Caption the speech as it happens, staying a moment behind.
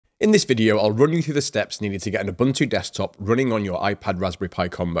In this video, I'll run you through the steps needed to get an Ubuntu desktop running on your iPad Raspberry Pi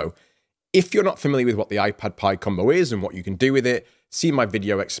combo. If you're not familiar with what the iPad Pi combo is and what you can do with it, see my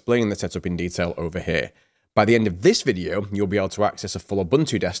video explaining the setup in detail over here. By the end of this video, you'll be able to access a full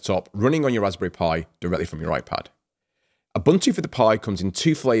Ubuntu desktop running on your Raspberry Pi directly from your iPad. Ubuntu for the Pi comes in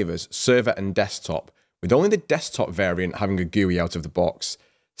two flavors, server and desktop, with only the desktop variant having a GUI out of the box.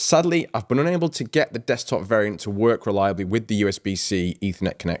 Sadly, I've been unable to get the desktop variant to work reliably with the USB-C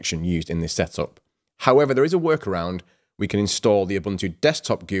Ethernet connection used in this setup. However, there is a workaround. We can install the Ubuntu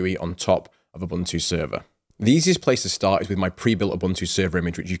Desktop GUI on top of Ubuntu Server. The easiest place to start is with my pre-built Ubuntu Server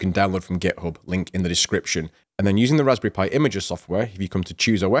image, which you can download from GitHub, link in the description. And then using the Raspberry Pi Imager software, if you come to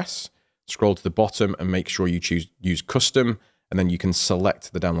Choose OS, scroll to the bottom and make sure you choose Use Custom, and then you can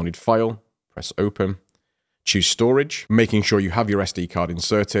select the downloaded file, press Open. Choose storage, making sure you have your SD card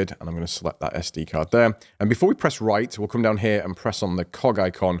inserted, and I'm going to select that SD card there. And before we press write, we'll come down here and press on the cog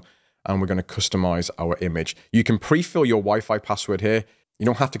icon, and we're going to customize our image. You can pre-fill your Wi-Fi password here. You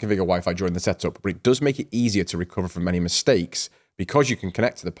don't have to configure Wi-Fi during the setup, but it does make it easier to recover from any mistakes because you can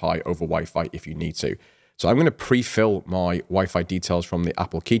connect to the Pi over Wi-Fi if you need to. So I'm going to pre-fill my Wi-Fi details from the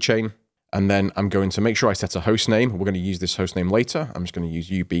Apple keychain, and then I'm going to make sure I set a host name. We're going to use this host name later. I'm just going to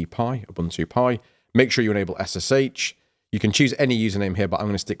use UBPi, Ubuntu Pi. Make sure you enable SSH. You can choose any username here, but I'm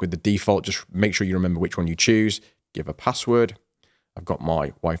going to stick with the default. Just make sure you remember which one you choose. Give a password. I've got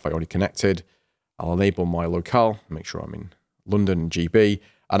my Wi-Fi already connected. I'll enable my locale, make sure I'm in London GB,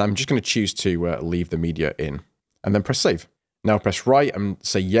 and I'm just going to choose to leave the media in, and then press save. Now press write and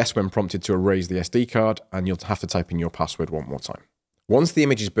say yes when prompted to erase the SD card, and you'll have to type in your password one more time. Once the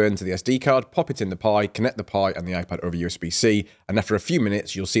image is burned to the SD card, pop it in the Pi, connect the Pi and the iPad over USB-C, and after a few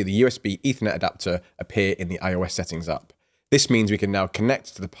minutes, you'll see the USB Ethernet adapter appear in the iOS settings app. This means we can now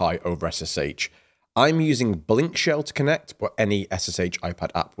connect to the Pi over SSH. I'm using Blink Shell to connect, but any SSH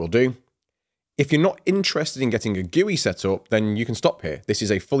iPad app will do. If you're not interested in getting a GUI set up, then you can stop here. This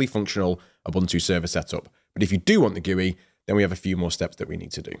is a fully functional Ubuntu server setup. But if you do want the GUI, then we have a few more steps that we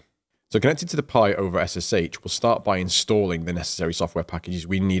need to do. So connected to the Pi over SSH, we'll start by installing the necessary software packages.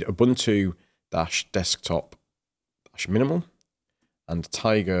 We need Ubuntu Desktop minimal and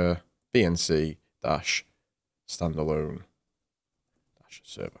TigerVNC standalone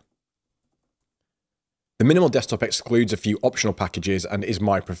server. The minimal desktop excludes a few optional packages and is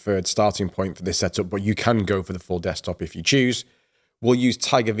my preferred starting point for this setup, but you can go for the full desktop if you choose. We'll use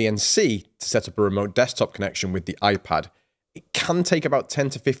TigerVNC to set up a remote desktop connection with the iPad. It can take about 10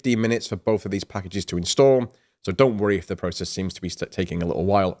 to 15 minutes for both of these packages to install, so don't worry if the process seems to be taking a little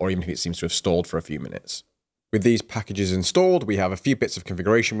while, or even if it seems to have stalled for a few minutes. With these packages installed, we have a few bits of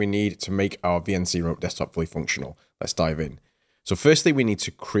configuration we need to make our VNC remote desktop fully functional. Let's dive in. So firstly, we need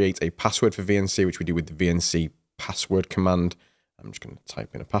to create a password for VNC, which we do with the VNC password command. I'm just going to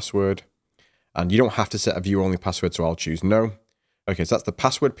type in a password. And you don't have to set a view-only password, so I'll choose no. Okay, so that's the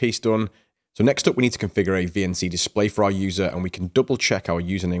password piece done. So next up, we need to configure a VNC display for our user, and we can double check our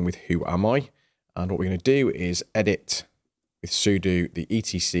username with who am I. And what we're going to do is edit with sudo the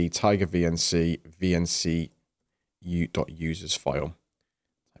etc tigervnc vnc.users file.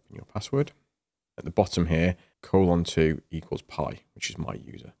 Type in your password. At the bottom here, :2 equals Pi, which is my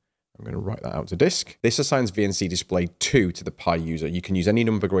user. I'm going to write that out to disk. This assigns VNC display 2 to the Pi user. You can use any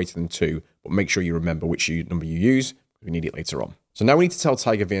number greater than 2, but make sure you remember which number you use. We need it later on. So now we need to tell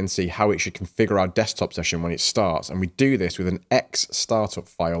TigerVNC how it should configure our desktop session when it starts, and we do this with an X startup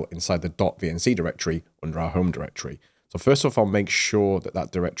file inside the .vnc directory under our home directory. So first off, I'll make sure that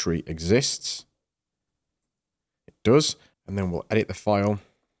that directory exists. It does, and then we'll edit the file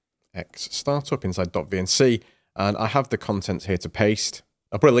X startup inside .vnc, and I have the contents here to paste.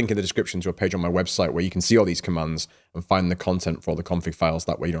 I'll put a link in the description to a page on my website where you can see all these commands and find the content for all the config files.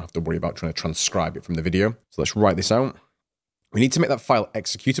 That way you don't have to worry about trying to transcribe it from the video. So let's write this out. We need to make that file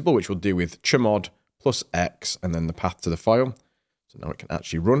executable, which we'll do with chmod plus X and then the path to the file. So now it can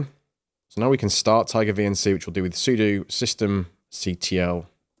actually run. So now we can start TigerVNC, which we'll do with sudo systemctl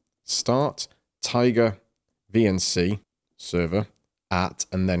start TigerVNC server at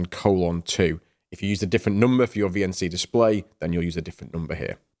and then :2. If you use a different number for your VNC display, then you'll use a different number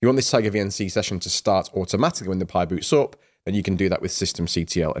here. You want this TigerVNC session to start automatically when the Pi boots up, then you can do that with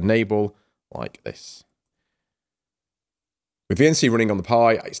systemctl enable, like this. With VNC running on the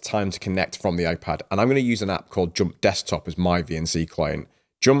Pi, it's time to connect from the iPad, and I'm going to use an app called Jump Desktop as my VNC client.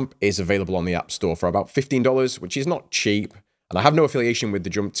 Jump is available on the App Store for about $15, which is not cheap, and I have no affiliation with the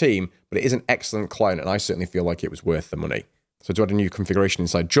Jump team, but it is an excellent client, and I certainly feel like it was worth the money. So to add a new configuration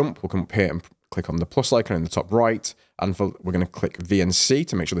inside Jump, we'll come up here and click on the plus icon in the top right, and we're going to click VNC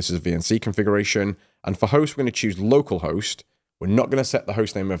to make sure this is a VNC configuration. And for host, we're going to choose localhost We're not going to set the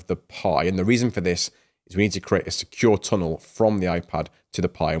hostname of the Pi, and the reason for this is we need to create a secure tunnel from the iPad to the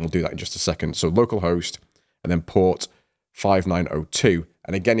Pi, and we'll do that in just a second. So localhost, and then port 5902.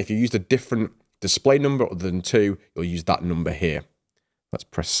 And again, if you used a different display number other than 2, you'll use that number here. Let's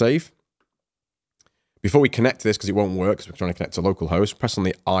press save. Before we connect to this, because it won't work, because we're trying to connect to localhost, press on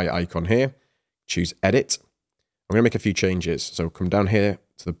the I icon here, choose edit. I'm going to make a few changes. So come down here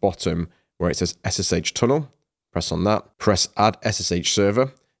to the bottom where it says SSH tunnel, press on that, press add SSH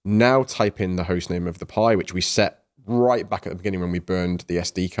server. Now type in the hostname of the Pi, which we set right back at the beginning when we burned the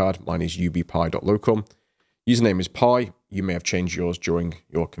SD card. Mine is ubpi.local. Username is Pi. You may have changed yours during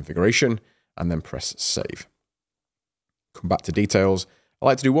your configuration, and then press save. Come back to details. I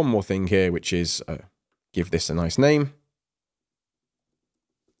like to do one more thing here, which is give this a nice name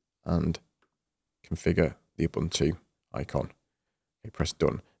and configure the Ubuntu icon. Okay, press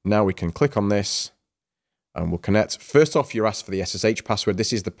done. Now we can click on this and we'll connect. First off, you're asked for the SSH password.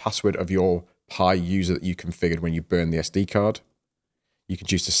 This is the password of your Pi user that you configured when you burn the SD card. You can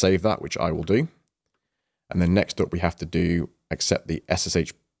choose to save that, which I will do. And then next up, we have to do accept the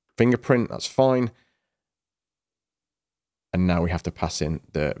SSH fingerprint. That's fine. And now we have to pass in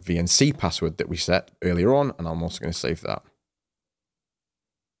the VNC password that we set earlier on, and I'm also going to save that.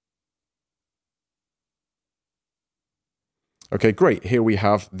 Okay, great. Here we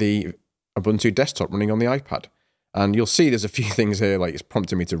have the Ubuntu Desktop running on the iPad. And you'll see there's a few things here, like it's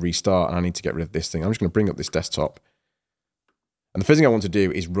prompting me to restart, and I need to get rid of this thing. I'm just going to bring up this desktop. And the first thing I want to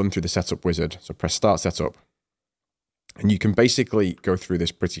do is run through the setup wizard. So press start setup. And you can basically go through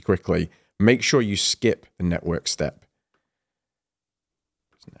this pretty quickly. Make sure you skip the network step.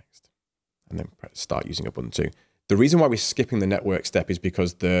 Next, and then press start using Ubuntu. The reason why we're skipping the network step is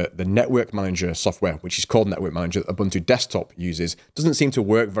because the network manager software, which is called Network Manager, that Ubuntu Desktop uses, doesn't seem to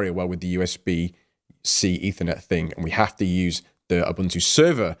work very well with the USB-C Ethernet thing, and we have to use the Ubuntu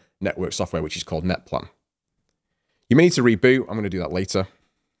server network software, which is called NetPlan. You may need to reboot. I'm going to do that later.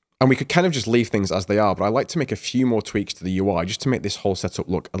 And we could kind of just leave things as they are, but I like to make a few more tweaks to the UI just to make this whole setup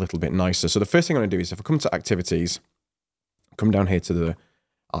look a little bit nicer. So the first thing I'm going to do is if I come to activities, come down here to the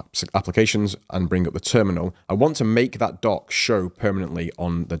applications and bring up the terminal, I want to make that dock show permanently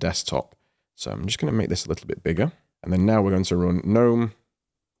on the desktop. So I'm just going to make this a little bit bigger. And then now we're going to run gnome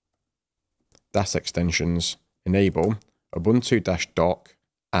 -extensions enable ubuntu-dock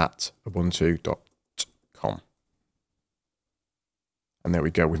at ubuntu.com. And there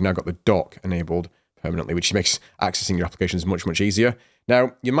we go. We've now got the dock enabled permanently, which makes accessing your applications much, much easier.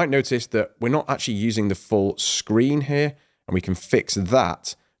 Now, you might notice that we're not actually using the full screen here, and we can fix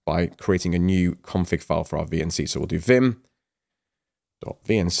that by creating a new config file for our VNC. So we'll do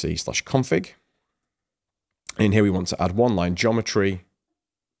vim.vnc/config. And in here, we want to add one line geometry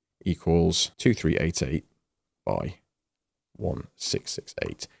equals 2388 by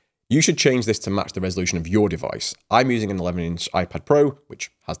 1668. You should change this to match the resolution of your device. I'm using an 11-inch iPad Pro,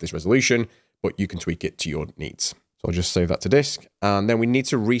 which has this resolution, but you can tweak it to your needs. So I'll just save that to disk. And then we need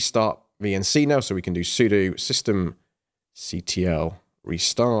to restart VNC now. So we can do sudo systemctl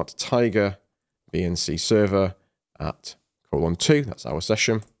restart TigerVNC server at :2. That's our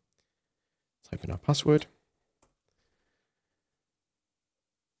session. Type in our password.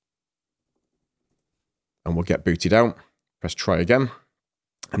 And we'll get booted out. Press try again.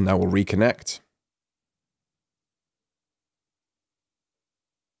 And now we'll reconnect.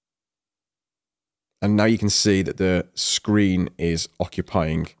 And now you can see that the screen is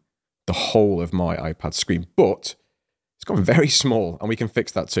occupying the whole of my iPad screen, but it's gone very small, and we can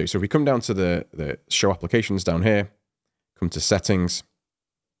fix that too. So if we come down to the show applications down here, come to settings,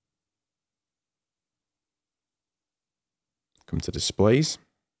 come to displays,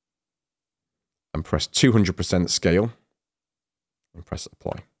 and press 200% scale, and press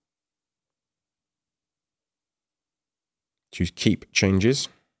apply. Choose keep changes.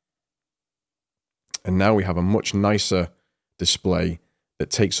 And now we have a much nicer display that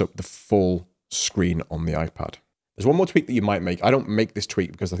takes up the full screen on the iPad. There's one more tweak that you might make. I don't make this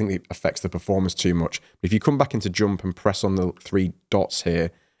tweak because I think it affects the performance too much. But if you come back into Jump and press on the 3 dots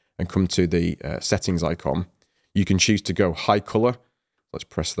here and come to the settings icon, you can choose to go high color. Let's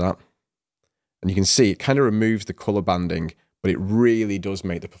press that. And you can see it kind of removes the color banding, but it really does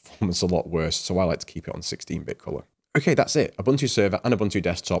make the performance a lot worse. So I like to keep it on 16-bit color. Okay, that's it. Ubuntu Server and Ubuntu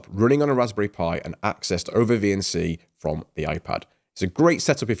Desktop running on a Raspberry Pi and accessed over VNC from the iPad. It's a great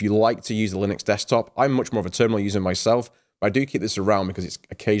setup if you like to use the Linux desktop. I'm much more of a terminal user myself, but I do keep this around because it's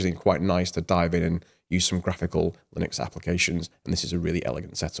occasionally quite nice to dive in and use some graphical Linux applications, and this is a really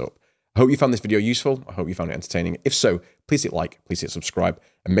elegant setup. I hope you found this video useful. I hope you found it entertaining. If so, please hit like, please hit subscribe,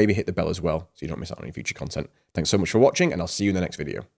 and maybe hit the bell as well so you don't miss out on any future content. Thanks so much for watching, and I'll see you in the next video.